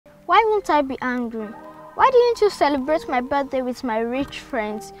Why won't I be angry? Why didn't you celebrate my birthday with my rich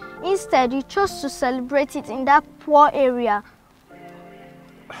friends? Instead, you chose to celebrate it in that poor area.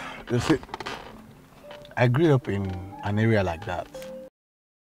 You see, I grew up in an area like that.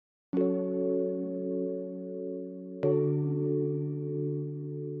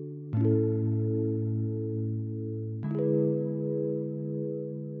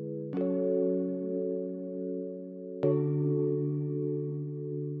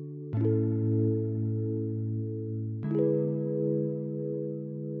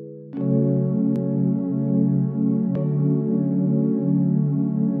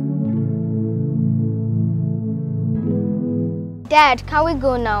 Dad, can we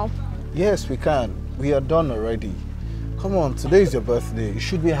go now? Yes, we can. We are done already. Come on, today is your birthday. You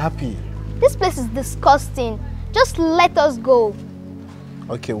should be happy. This place is disgusting. Just let us go.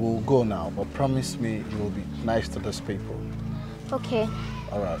 Okay, we'll go now, but promise me you will be nice to those people. Okay.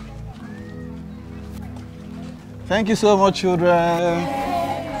 All right. Thank you so much, children.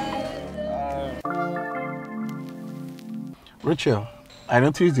 Rachel, I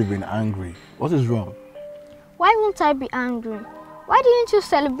noticed you've been angry. What is wrong? Why won't I be angry? Why didn't you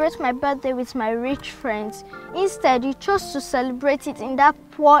celebrate my birthday with my rich friends? Instead, you chose to celebrate it in that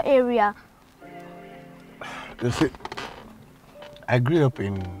poor area. You see, I grew up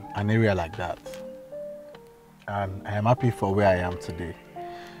in an area like that. And I am happy for where I am today.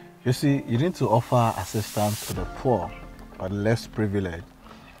 You see, you need to offer assistance to the poor or the less privileged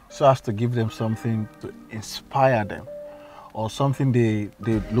so as to give them something to inspire them or something they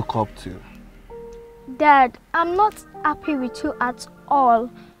look up to. Dad, I'm not happy with you at all.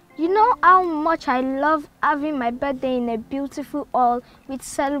 You know how much I love having my birthday in a beautiful hall with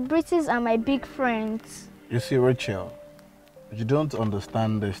celebrities and my big friends. You see, Rachel, you don't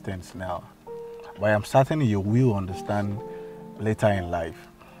understand these things now, but I'm certain you will understand later in life.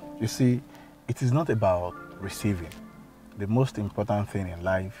 You see, it is not about receiving. The most important thing in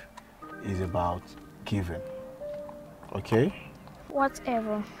life is about giving. Okay?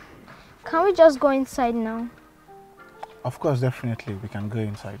 Whatever. Can we just go inside now? Of course, definitely, we can go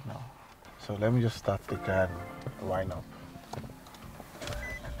inside now. So let me just start the car and wind up.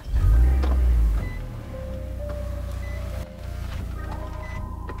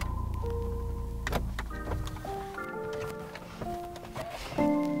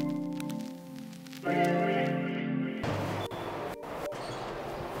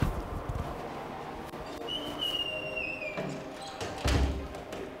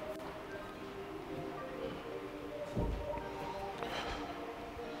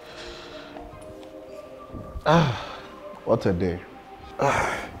 What a day.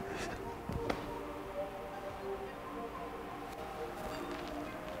 Oh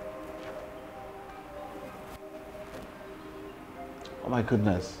my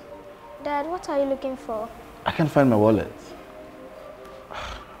goodness. Dad, what are you looking for? I can't find my wallet.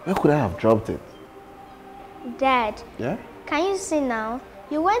 Where could I have dropped it? Dad. Yeah? Can you see now?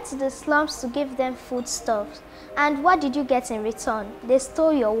 You went to the slums to give them foodstuffs. And what did you get in return? They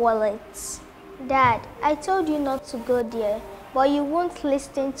stole your wallets. Dad, I told you not to go there, but you won't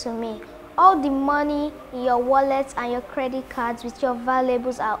listen to me. All the money in your wallet and your credit cards with your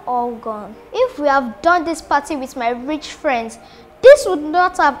valuables are all gone. If we have done this party with my rich friends, this would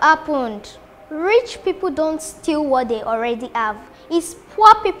not have happened. Rich people don't steal what they already have. It's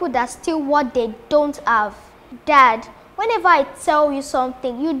poor people that steal what they don't have. Dad, whenever I tell you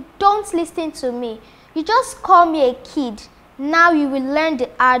something, you don't listen to me. You just call me a kid. Now you will learn the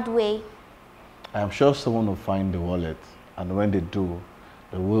hard way. I am sure someone will find the wallet, and when they do,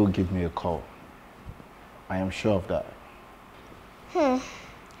 they will give me a call. I am sure of that.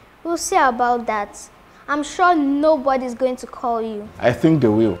 We'll see about that. I'm sure nobody's going to call you. I think they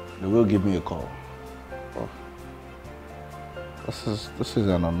will. They will give me a call. Oh. This is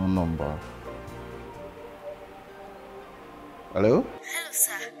an unknown number. Hello? Hello,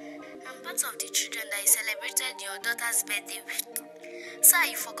 sir. I'm part of the children that you celebrated your daughter's birthday with. Sir,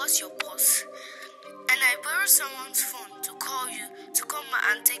 you forgot your purse. And I borrowed someone's phone to call you to come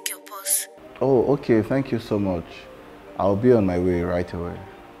and take your purse. Oh, okay. Thank you so much. I'll be on my way right away.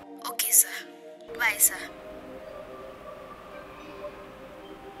 Okay, sir. Bye, sir.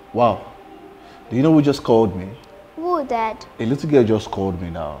 Wow. Do you know who just called me? Who, Dad? A little girl just called me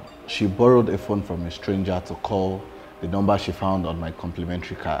now. She borrowed a phone from a stranger to call the number she found on my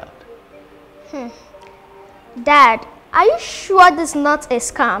complimentary card. Dad, are you sure this is not a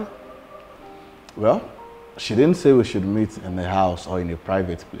scam? Well, she didn't say we should meet in the house or in a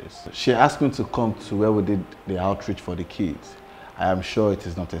private place. She asked me to come to where we did the outreach for the kids. I am sure it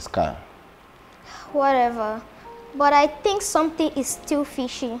is not a scam. Whatever. But I think something is still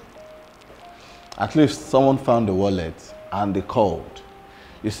fishy. At least someone found the wallet and they called.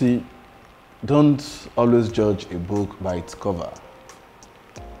 You see, don't always judge a book by its cover.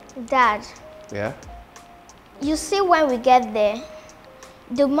 Dad, Yeah? you see when we get there,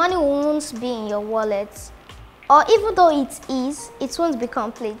 the money won't be in your wallet. Or even though it is, it won't be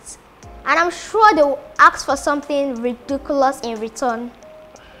complete. And I'm sure they will ask for something ridiculous in return.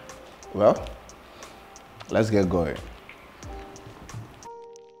 Well, let's get going.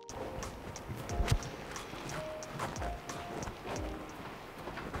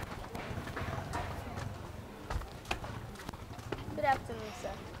 Good afternoon, sir.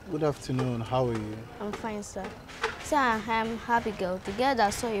 Good afternoon. How are you? I'm fine, sir. Sir, I'm Abigail, the girl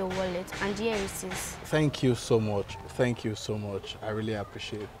that saw your wallet, and here it is. Thank you so much. Thank you so much. I really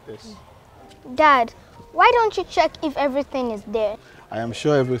appreciate this. Dad, why don't you check if everything is there? I am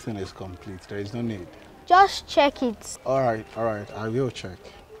sure everything is complete. There is no need. Just check it. All right. I will check.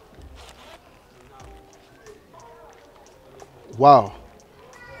 Wow.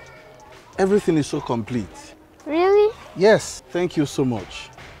 Everything is so complete. Really? Yes. Thank you so much.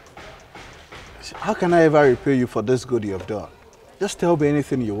 How can I ever repay you for this good you have done? Just tell me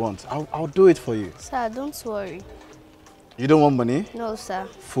anything you want. I'll do it for you. Sir, don't worry. You don't want money? No, sir.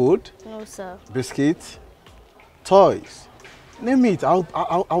 Food? No, sir. Biscuits? Toys? Name it.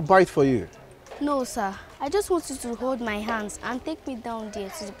 I'll buy it for you. No, sir. I just want you to hold my hands and take me down there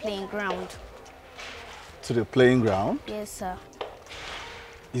to the playing ground. To the playing ground? Yes, sir.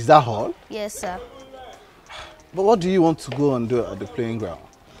 Is that all? Yes, sir. But what do you want to go and do at the playing ground?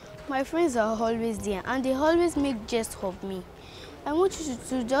 My friends are always there, and they always make jest of me. I want you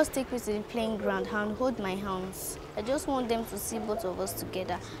to just take me to the playing ground and hold my hands. I just want them to see both of us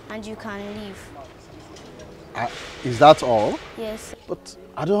together, and you can leave. Is that all? Yes. But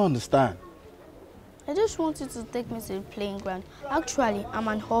I don't understand. I just want you to take me to the playing ground. Actually, I'm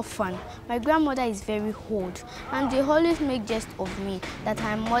an orphan. My grandmother is very old, and they always make jest of me that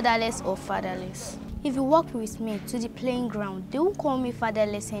I'm motherless or fatherless. If you walk with me to the playing ground, they won't call me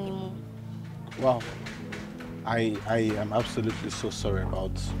fatherless anymore. Wow. I am absolutely so sorry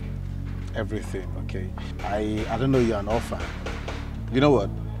about everything, okay? I don't know you're an orphan. You know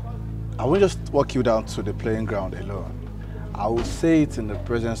what? I won't just walk you down to the playing ground alone. I will say it in the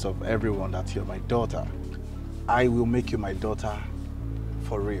presence of everyone that you're my daughter. I will make you my daughter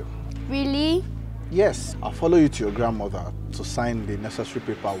for real. Really? Yes, I'll follow you to your grandmother to sign the necessary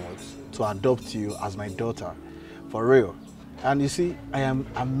paperwork to adopt you as my daughter, for real. And you see, I am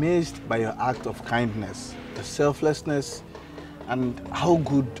amazed by your act of kindness, the selflessness, and how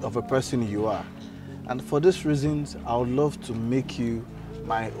good of a person you are. And for these reasons, I would love to make you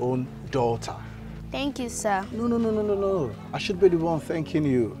my own daughter. Thank you, sir. No. I should be the one thanking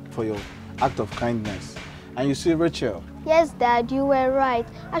you for your act of kindness. And you see, Rachel. Yes, Dad, you were right.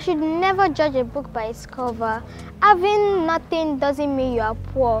 I should never judge a book by its cover. Having nothing doesn't mean you are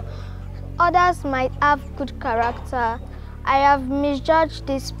poor. Others might have good character. I have misjudged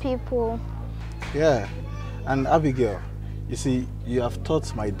these people. Yeah, and Abigail, you see, you have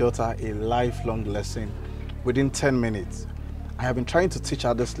taught my daughter a lifelong lesson within 10 minutes. I have been trying to teach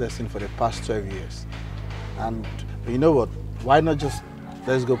her this lesson for the past 12 years. And you know what? Why not just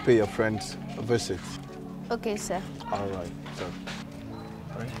let's go pay your friends a visit? Okay, sir. All right. So